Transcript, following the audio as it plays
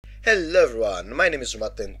Hello everyone, my name is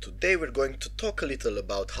Drewmatth and today we're going to talk a little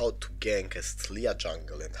about how to gank as Taliyah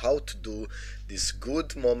Jungle and how to do these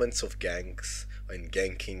good moments of ganks and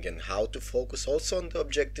ganking and how to focus also on the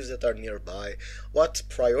objectives that are nearby, what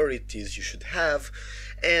priorities you should have,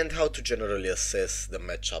 and how to generally assess the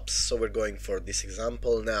matchups. So we're going for this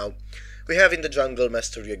example now. We have in the jungle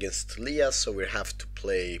Mastery against Taliyah, so we have to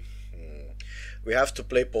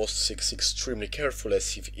play post 6 extremely careful,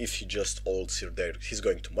 as if he just ults here there, he's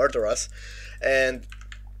going to murder us. And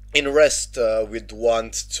in rest, we'd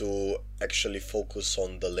want to actually focus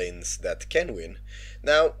on the lanes that can win.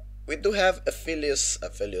 Now, we do have Aphelios,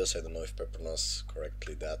 I don't know if I pronounce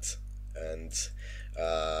correctly that, and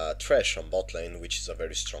Thresh on bot lane, which is a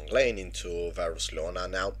very strong lane, into Varus Leona.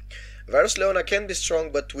 Now, Varus Leona can be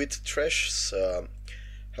strong, but with Thresh's,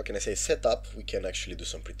 how can I say, setup, we can actually do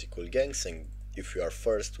some pretty cool ganks, and if we are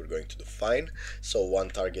first, we're going to do fine. So one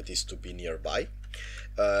target is to be nearby,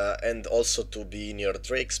 and also to be near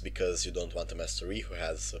Drakes, because you don't want a Mastery who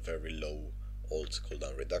has a very low ult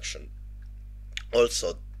cooldown reduction.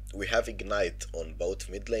 Also, we have Ignite on both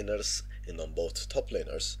mid laners and on both top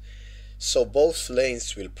laners, so both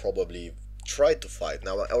lanes will probably try to fight.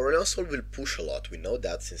 Now, Aurelion Sol will push a lot, we know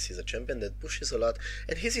that, since he's a champion that pushes a lot,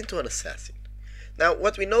 and he's into an assassin. Now,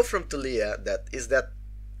 what we know from Taliyah is that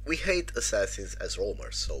we hate assassins as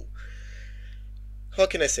roamers, so how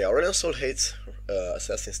can I say, Aurelion Sol hates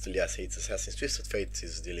assassins, Taliyah hates assassins, Twisted Fate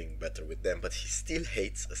is dealing better with them, but he still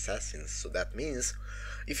hates assassins, so that means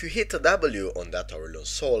if you hit a W on that Aurelion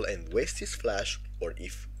Sol and waste his flash, or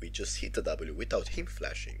if we just hit a W without him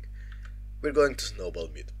flashing, we're going to snowball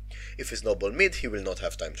mid. If we snowball mid, he will not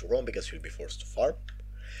have time to roam because he'll be forced to farm.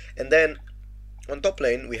 And then on top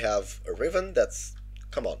lane we have a Riven that's,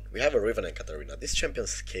 come on, we have a Riven and Katarina. These champions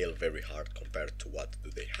scale very hard compared to what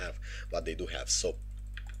they do have. So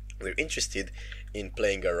we're interested in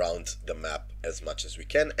playing around the map as much as we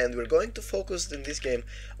can, and we're going to focus in this game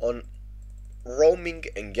on roaming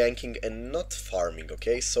and ganking and not farming,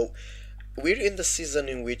 okay? So we're in the season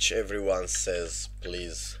in which everyone says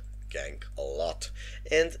please gank a lot,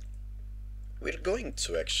 and we're going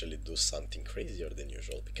to actually do something crazier than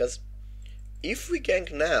usual, because if we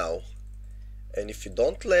gank now, and if you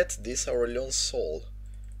don't let this Aurelion Sol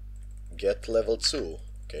get level 2,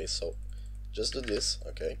 okay, so just do this,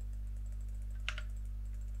 okay?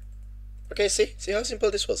 Okay, see how simple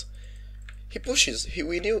this was. He pushes,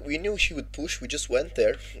 we knew he would push, we just went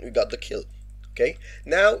there, we got the kill, okay?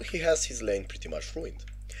 Now he has his lane pretty much ruined.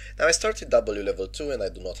 Now I started W level 2 and I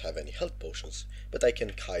do not have any health potions, but I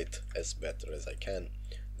can kite as better as I can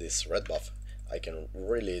this red buff. I can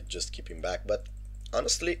really just keep him back, but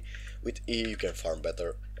honestly, with E you can farm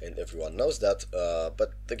better, and everyone knows that,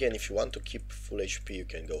 but again, if you want to keep full HP, you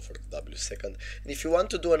can go for the W second, and if you want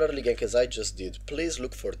to do an early gank as I just did, please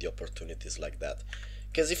look for the opportunities like that.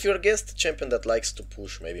 Because if you're against a champion that likes to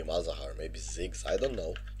push, maybe Malzahar, maybe Ziggs, I don't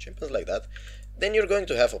know, champions like that, then you're going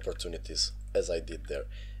to have opportunities, as I did there.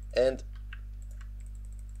 And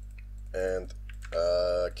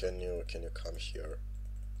can you come here?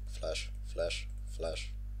 Flash,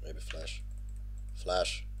 maybe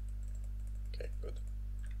flash. Okay, good.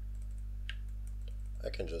 I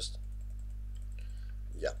can just,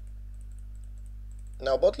 yeah.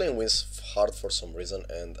 Now bot lane wins hard for some reason,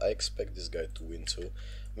 and I expect this guy to win too.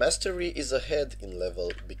 Mastery is ahead in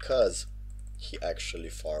level because he actually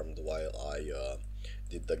farmed while I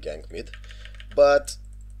did the gank mid, but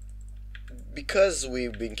because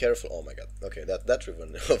we've been careful, oh my god, okay, that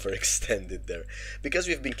Riven overextended there. Because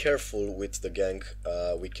we've been careful with the gank,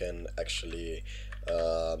 we can actually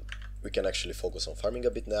focus on farming a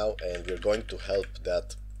bit now, and we're going to help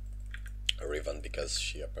that Riven because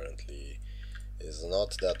she apparently is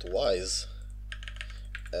not that wise,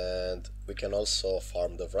 and we can also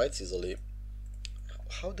farm the Wrights easily.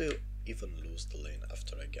 How do you even lose the lane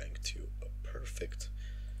after I ganked you? A perfect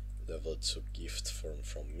level 2 gift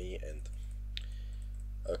from me. And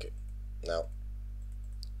okay, now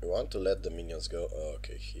we want to let the minions go. Oh,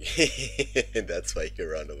 okay, that's why he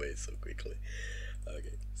ran away so quickly.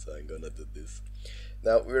 Okay, so I'm gonna do this.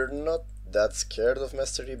 Now we're not that scared of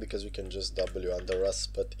Mastery because we can just W under us,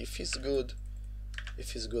 but if he's good,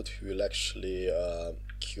 he will actually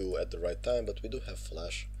Q at the right time, but we do have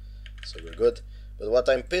flash, so we're good. But what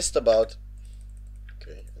I'm pissed about,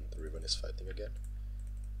 okay, and the Riven is fighting again.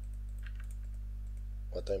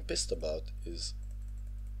 What I'm pissed about is,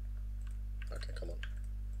 okay, come on.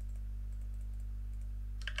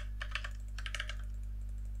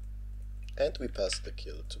 And we passed the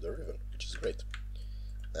kill to the Riven, which is great.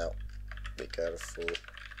 Now, be careful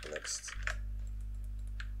next.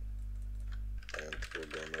 And we're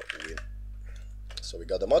gonna win. So we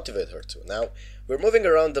gotta motivate her to. Now we're moving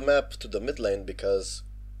around the map to the mid lane because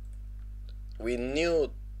we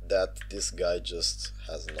knew that this guy just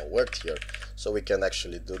has no work here. So we can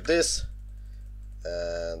actually do this,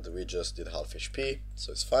 and we just did half HP,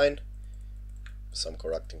 so it's fine. Some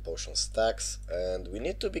corrupting potion stacks, and we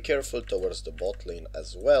need to be careful towards the bot lane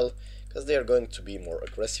as well, because they are going to be more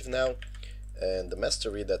aggressive now, and the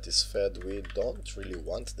mastery that is fed, we don't really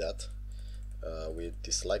want that. We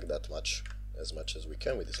dislike that much as we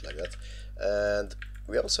can, we dislike that. And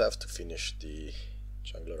we also have to finish the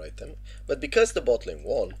jungler item, but because the bot lane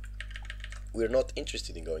won, we're not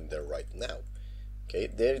interested in going there right now. Okay,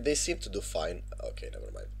 they seem to do fine. Okay,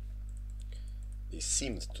 never mind. They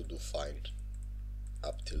seemed to do fine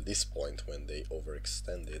up till this point when they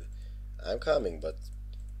overextended. I'm coming, but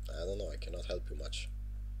I don't know, I cannot help you much.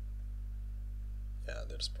 Yeah,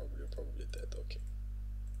 there's probably dead. Okay.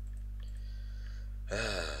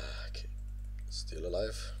 Okay, still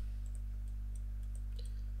alive.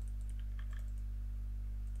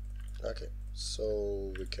 Okay,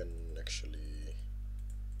 so we can actually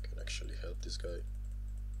help this guy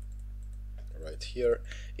right here.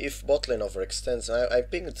 If bot lane overextends, I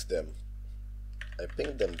pinged them. I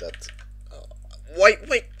pinged them that. Why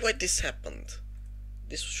this happened?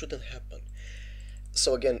 This shouldn't happen.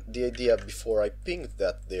 So again, the idea before I pinged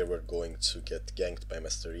that they were going to get ganked by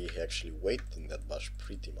Master E, he actually waited in that bush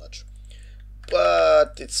pretty much.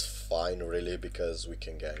 But it's fine really, because we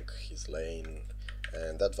can gank his lane,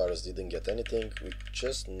 and that virus didn't get anything. We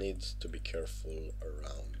just need to be careful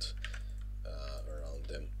around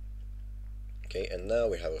them. Okay, and now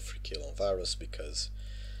we have a free kill on virus because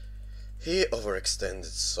he overextended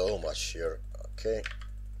so much here. Okay,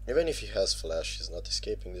 even if he has flash, he's not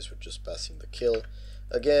escaping this, we're just passing the kill.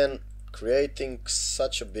 Again, creating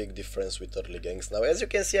such a big difference with early ganks. Now, as you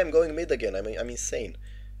can see, I'm going mid again. I'm insane.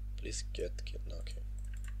 Please get killed. Okay.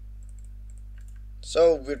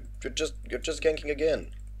 So you're just ganking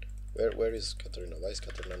again. Where is Katarina? Why is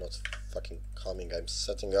Katarina not fucking coming? I'm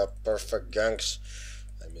setting up perfect ganks.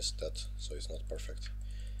 I missed that, so it's not perfect.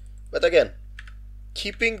 But again,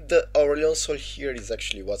 keeping the Aurelion Soul here is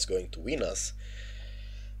actually what's going to win us.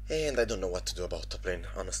 And I don't know what to do about top lane.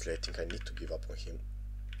 Honestly, I think I need to give up on him.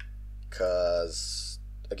 Because,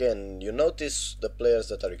 again, you notice the players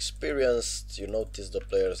that are experienced, you notice the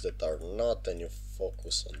players that are not, and you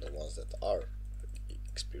focus on the ones that are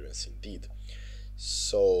experienced indeed.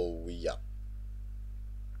 So, yeah.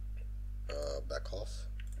 Back off.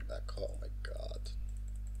 Oh my god.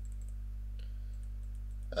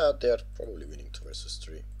 They are probably winning 2 versus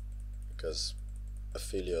 3. Because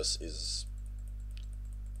Aphelios is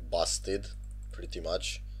busted pretty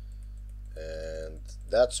much, and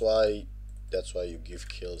that's why you give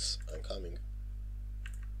kills. I'm coming.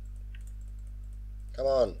 Come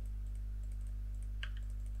on.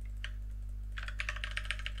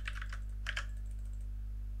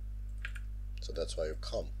 So that's why you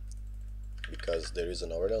come, because there is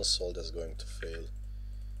an Aurelion Soul that's going to fail,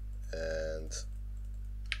 and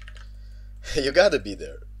you gotta be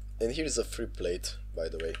there. And here's a free plate, by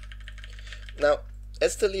the way. Now,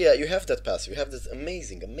 as Taliyah, you have that passive, you have this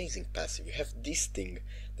amazing passive, you have this thing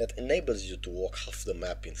that enables you to walk half the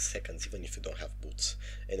map in seconds, even if you don't have boots.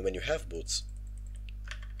 And when you have boots,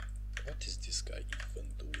 what is this guy even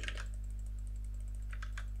doing?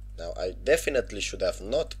 Now, I definitely should have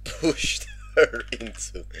not pushed her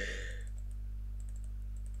into...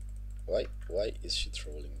 Why is she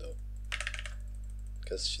trolling though?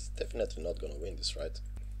 Because she's definitely not gonna win this, right?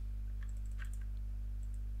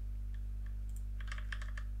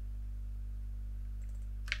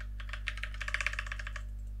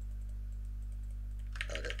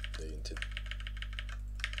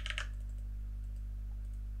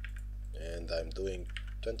 And I'm doing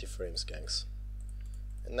 20 frames ganks,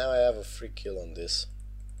 and now I have a free kill on this.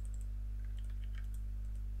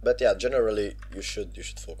 But yeah, generally you should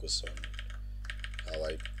focus on how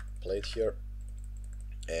I played here.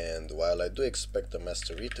 And while I do expect the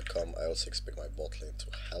Master E to come, I also expect my bot lane to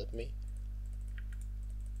help me.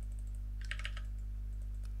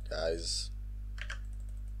 Guys,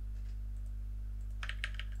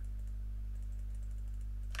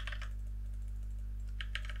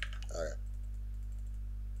 okay.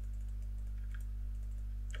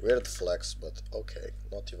 Weird flex, but okay,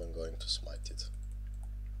 not even going to smite it.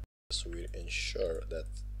 So we ensure that...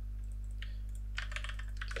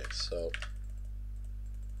 Okay, so...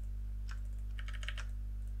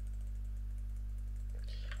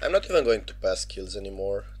 I'm not even going to pass kills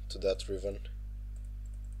anymore to that Riven,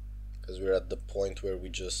 because we're at the point where we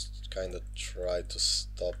just kind of try to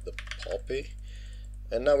stop the Poppy.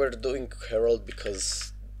 And now we're doing Herald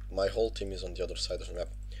because my whole team is on the other side of the map,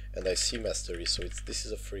 and I see mastery, so this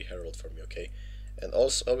is a free herald for me, okay? And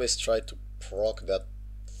also always try to proc that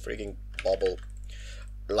frigging bubble,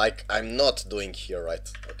 like I'm not doing here,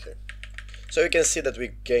 right? Okay. So you can see that we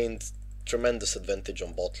gained tremendous advantage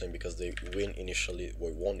on bot lane because they won initially,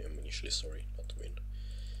 sorry, not win.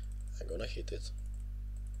 I'm gonna hit it.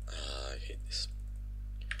 I hate this.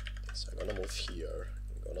 So I'm gonna move here.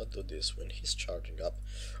 I'm gonna do this when he's charging up.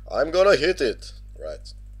 I'm gonna hit it!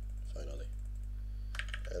 Right, finally.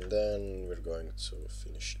 And then we're going to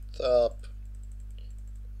finish it up.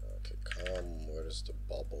 Okay, come, where's the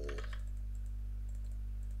bubble?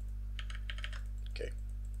 Okay.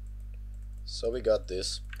 So we got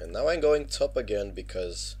this. And now I'm going top again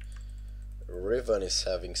because Riven is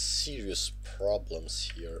having serious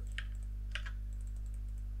problems here.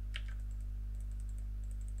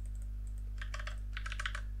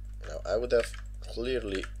 Now I would have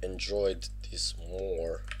clearly enjoyed this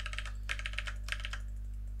more.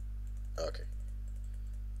 Okay.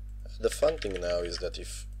 The fun thing now is that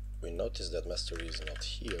if we notice that Mastery is not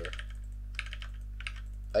here,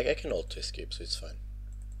 I can auto escape, so it's fine.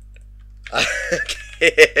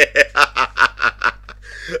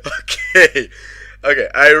 Okay. Okay,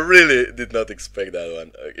 I really did not expect that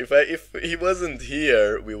one. If he wasn't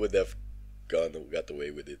here, we would have got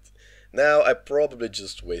away with it. Now I probably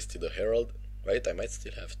just wasted a herald, right? I might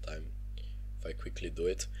still have time if I quickly do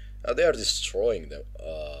it. Now they are destroying them.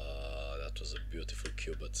 That was a beautiful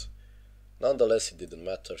Q, but nonetheless it didn't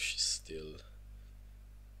matter. She still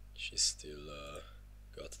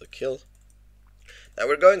got the kill. Now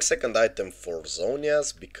we're going second item for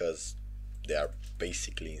Zonias because they are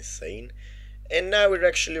basically insane. And now we're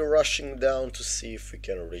actually rushing down to see if we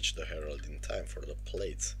can reach the herald in time for the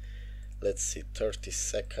plates. Let's see, 30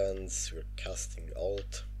 seconds, we're casting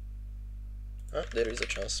ult. Ah, there is a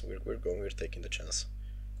chance, we're taking the chance.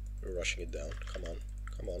 We're rushing it down, come on,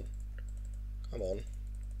 come on, come on.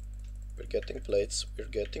 We're getting plates,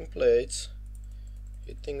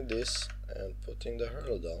 hitting this and putting the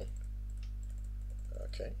herald down.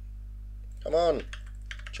 Okay, come on,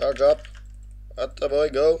 charge up, atta boy,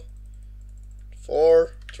 go.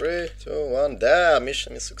 4, 3, 2, 1, damn,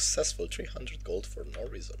 mission is successful, 300 gold for no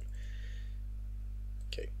reason.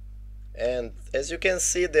 Okay, and as you can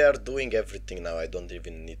see they are doing everything now. I don't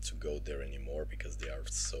even need to go there anymore because they are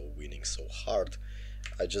winning so hard.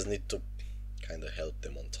 I just need to kind of help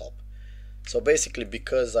them on top. So basically,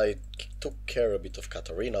 because I took care a bit of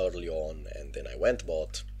Katarina early on and then I went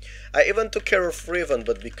bot, I even took care of Riven,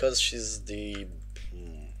 but because she's the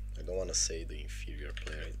I don't want to say the inferior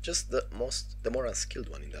player, just the more unskilled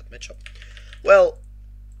one in that matchup. Well,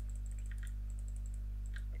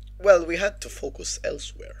 we had to focus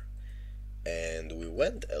elsewhere, and we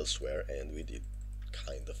went elsewhere, and we did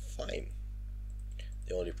kind of fine.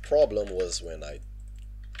 The only problem was when I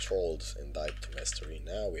trolled and died to Mastery.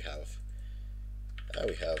 Now we have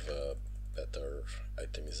a better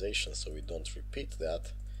itemization, so we don't repeat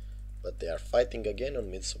that. But they are fighting again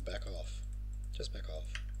on mid, so back off. Just back off.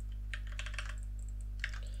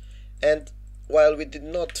 And while we did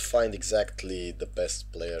not find exactly the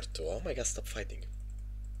best player to... Oh my god, stop fighting.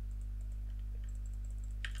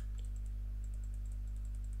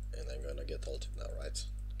 And I'm gonna get ulted now, right?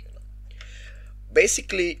 Okay, no.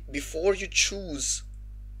 Basically, before you choose...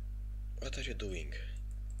 What are you doing?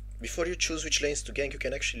 Before you choose which lanes to gank, you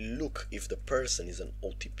can actually look if the person is an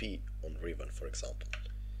OTP on Riven, for example.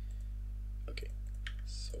 Okay,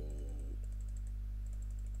 so...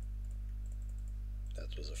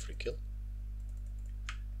 That was a free kill.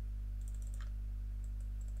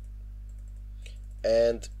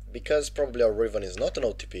 And because probably our Riven is not an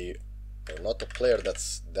OTP, or not a player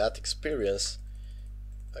that's that experienced,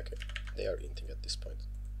 okay, they are inting at this point.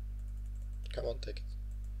 Come on, take it.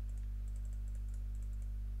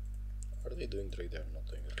 Are they doing Drake? They are not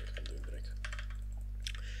doing Drake, I'm doing Drake.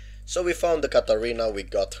 So we found the Katarina, we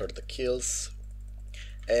got her the kills,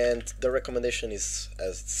 and the recommendation is,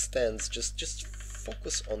 as it stands, just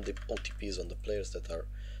focus on the OTPs, on the players that are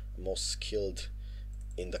most skilled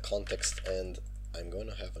in the context. And I'm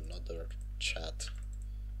gonna have another chat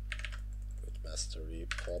with Mastery,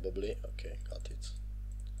 probably. Okay, got it.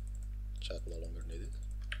 Chat no longer needed.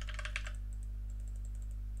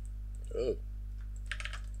 Oh,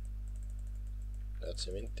 that's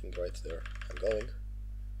him hinting right there. I'm going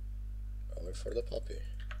for the puppy.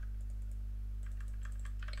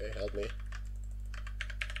 Okay, help me.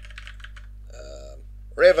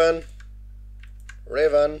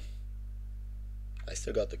 Riven. I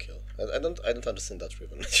still got the kill. I don't understand that,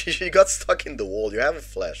 Riven. She got stuck in the wall. You have a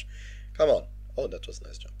flash. Come on. Oh, that was a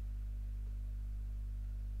nice jump.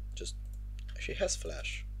 She has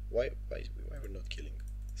flash. Why we're not killing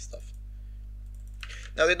stuff?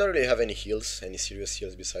 Now they don't really have any heals, any serious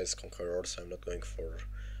heals besides Conqueror, so I'm not going for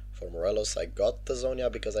Morelos. I got the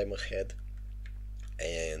Zonia because I'm ahead,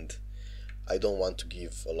 and I don't want to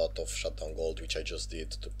give a lot of shutdown gold, which I just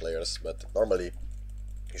did, to players, but normally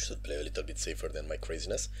you should play a little bit safer than my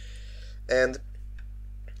craziness. And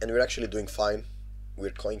we're actually doing fine.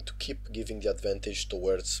 We're going to keep giving the advantage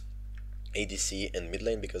towards ADC and mid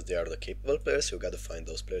lane because they are the capable players. You gotta find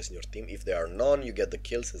those players in your team. If there are none, you get the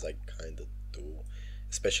kills, as I kinda do,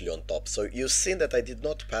 especially on top. So you've seen that I did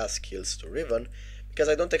not pass kills to Riven because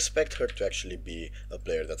I don't expect her to actually be a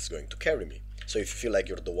player that's going to carry me. So if you feel like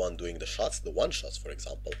you're the one doing the shots, the one shots for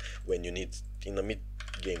example, when you need in a mid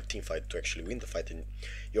game team fight to actually win the fight and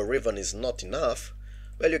your Riven is not enough,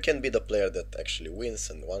 well, you can be the player that actually wins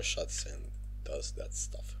and one shots and does that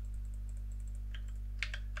stuff.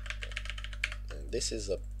 And this is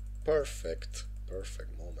a perfect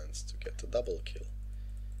moment to get a double kill.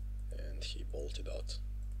 And he bolted out.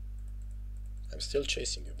 I'm still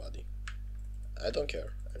chasing you, buddy. I don't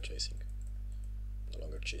care. I'm chasing. No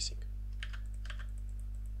longer chasing.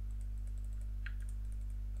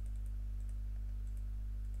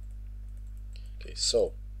 Okay,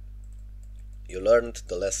 so you learned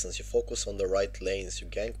the lessons. You focus on the right lanes. You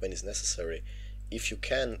gank when is necessary. If you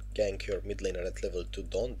can gank your mid laner at level 2,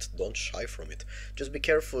 don't shy from it. Just be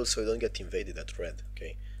careful so you don't get invaded at red.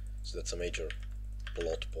 Okay, so that's a major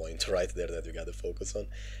plot point right there that you gotta focus on.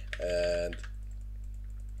 And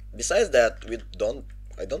besides that,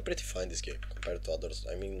 I don't pretty fine this game compared to others.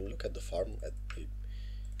 I mean, look at the farm, at the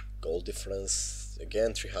gold difference.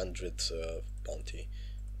 Again, 300 bounty,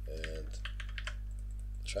 and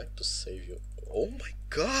trying to save you. Oh my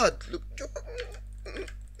god, look.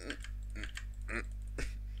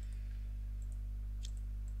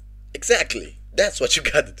 Exactly, that's what you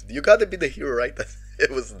gotta do. You gotta be the hero, right? It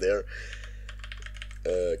was there.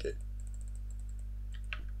 Okay.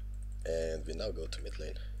 And we now go to mid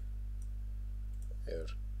lane. We're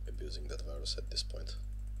abusing that virus at this point.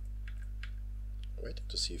 Waiting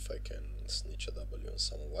to see if I can snitch a W on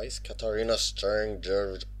someone. Why is Katarina stirring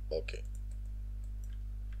George? Okay.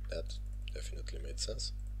 That definitely made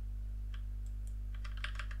sense.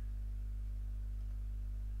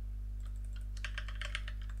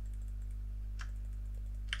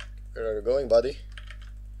 Where are you going, buddy?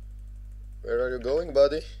 Where are you going,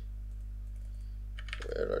 buddy?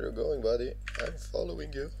 Where are you going, buddy? I'm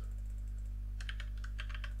following you.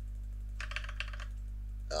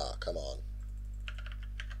 Ah, come on.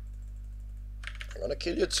 I'm gonna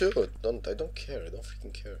kill you too. I don't care. I don't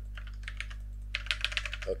freaking care.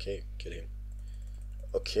 Okay, kill him.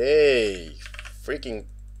 Okay. Freaking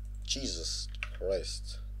Jesus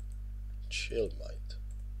Christ. Chill, mate.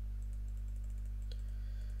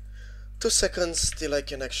 2 seconds till I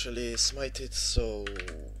can actually smite it, so...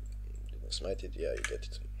 Smite it? Yeah, you get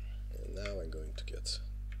it. And now I'm going to get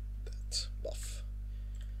that buff.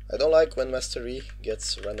 I don't like when Master E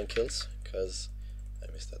gets random kills, because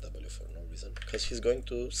I missed that W for no reason, because he's going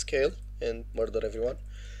to scale and murder everyone.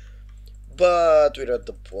 But we're at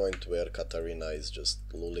the point where Katarina is just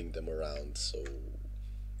lulling them around, so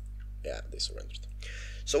yeah, they surrendered.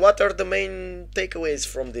 So what are the main takeaways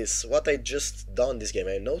from this? What I just done this game,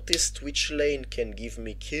 I noticed which lane can give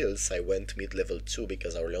me kills. I went mid level 2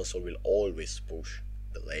 because our Leon Soul will always push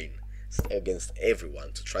the lane against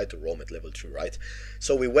everyone to try to roam at level 3, right?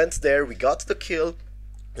 So we went there, we got the kill,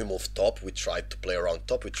 we moved top, we tried to play around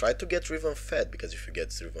top, we tried to get Riven fed, because if you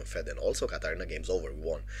get Riven fed and also Katarina, game's over, we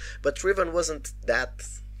won. But Riven wasn't that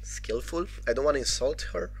skillful. I don't want to insult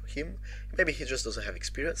him, maybe he just doesn't have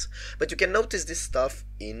experience, but you can notice this stuff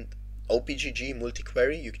in OPGG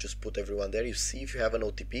multi-query. You just put everyone there, you see if you have an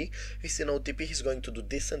OTP. If he's an OTP, he's going to do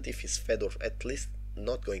decent. If he's fed, or at least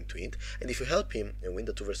not going to int, and if you help him and win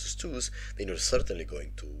the 2 versus 2s, then you're certainly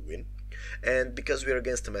going to win. And because we're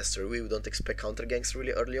against the Master, we don't expect counter ganks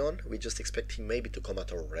really early on. We just expect him maybe to come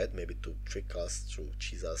at our red, maybe to trick us, to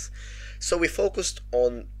cheese us. So we focused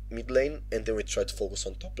on mid lane, and then we tried to focus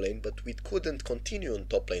on top lane, but we couldn't continue on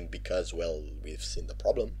top lane because, well, we've seen the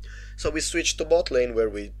problem. So we switched to bot lane, where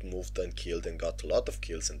we moved and killed and got a lot of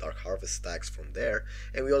kills and Dark Harvest stacks from there.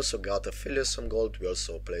 And we also got Affiliate some gold. We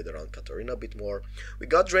also played around Katarina a bit more. We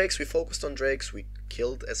got Drakes, we focused on Drakes, we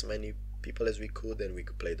killed as many people as we could, and we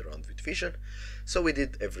played around with vision. So we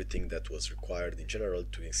did everything that was required in general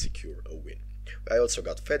to secure a win. I also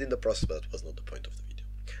got fed in the process, but that was not the point of the video.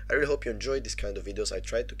 I really hope you enjoyed this kind of videos. I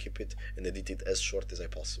tried to keep it and edit it as short as I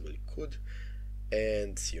possibly could.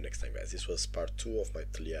 And see you next time, guys. This was part 2 of my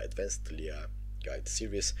Taliyah Advanced Taliyah Guide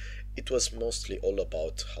series. It was mostly all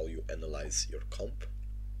about how you analyze your comp,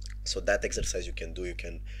 So that exercise you can do, you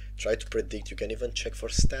can try to predict, you can even check for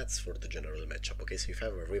stats for the general matchup. Okay, so if you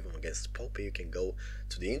have a Riven against Poppy, you can go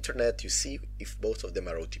to the internet, you see if both of them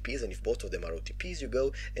are OTPs, and if both of them are OTPs, you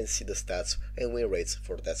go and see the stats and win rates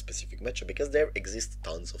for that specific matchup, because there exist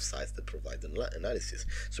tons of sites that provide analysis.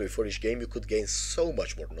 So for each game you could gain so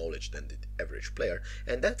much more knowledge than the average player,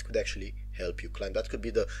 and that could actually help you climb. That could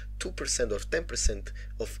be the 2% or 10%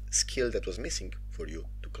 of skill that was missing for you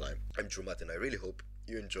to climb. I'm Drewmatth, and I really hope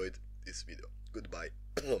you enjoyed this video. Goodbye.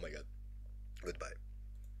 Oh my god. Goodbye.